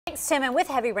Thanks, Tim. And with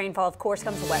heavy rainfall, of course,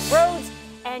 comes wet roads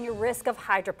and your risk of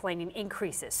hydroplaning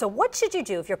increases. So what should you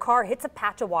do if your car hits a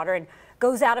patch of water and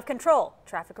goes out of control?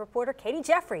 Traffic reporter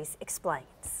Jeffries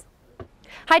explains.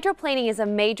 Hydroplaning is a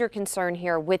major concern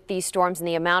here with these storms and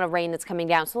the amount of rain that's coming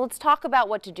down. So let's talk about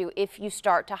what to do if you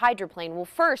start to hydroplane. Well,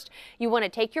 first, you want to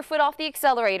take your foot off the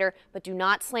accelerator, but do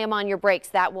not slam on your brakes.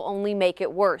 That will only make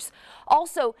it worse.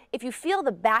 Also, if you feel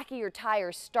the back of your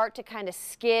tires start to kind of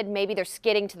skid, maybe they're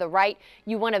skidding to the right,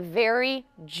 you want to very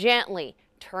gently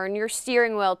turn your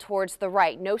steering wheel towards the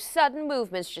right. No sudden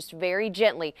movements, just very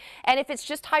gently. And if it's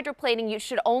just hydroplaning, you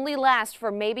should only last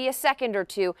for maybe a second or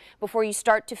two before you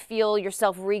start to feel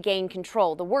yourself regain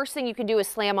control. The worst thing you can do is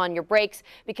slam on your brakes,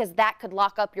 because that could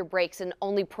lock up your brakes and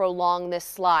only prolong this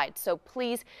slide. So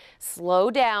please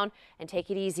slow down and take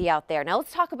it easy out there. Now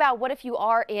let's talk about what if you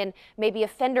are in maybe a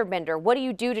fender bender. What do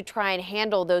you do to try and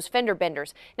handle those fender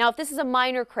benders? Now, if this is a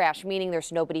minor crash, meaning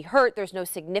there's nobody hurt, there's no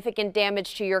significant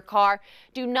damage to your car,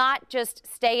 do not just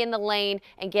stay in the lane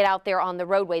and get out there on the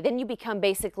roadway. Then you become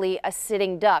basically a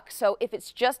sitting duck. So if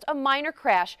it's just a minor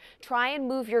crash, try and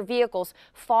move your vehicles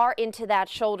far into that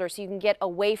shoulder so you can get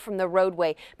away from the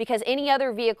roadway, because any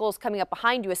other vehicles coming up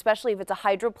behind you, especially if it's a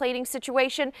hydroplaning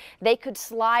situation, they could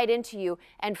slide into you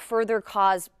and further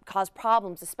cause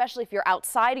problems, especially if you're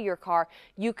outside of your car.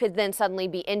 You could then suddenly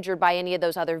be injured by any of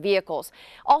those other vehicles.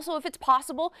 Also, if it's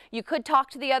possible, you could talk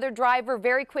to the other driver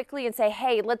very quickly and say,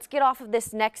 hey, let's get off of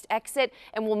this next exit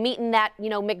and we'll meet in that,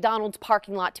 McDonald's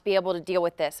parking lot to be able to deal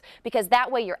with this, because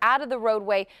that way you're out of the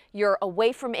roadway, you're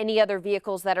away from any other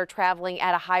vehicles that are traveling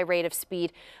at a high rate of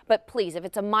speed. But please, if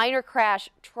it's a minor crash,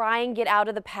 try and get out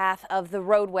of the path of the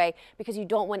roadway, because you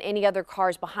don't want any other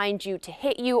cars behind you to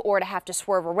hit you or to have to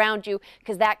swerve around you,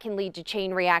 because that can lead to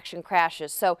chain reaction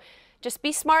crashes. So just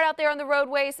be smart out there on the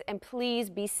roadways and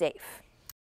please be safe.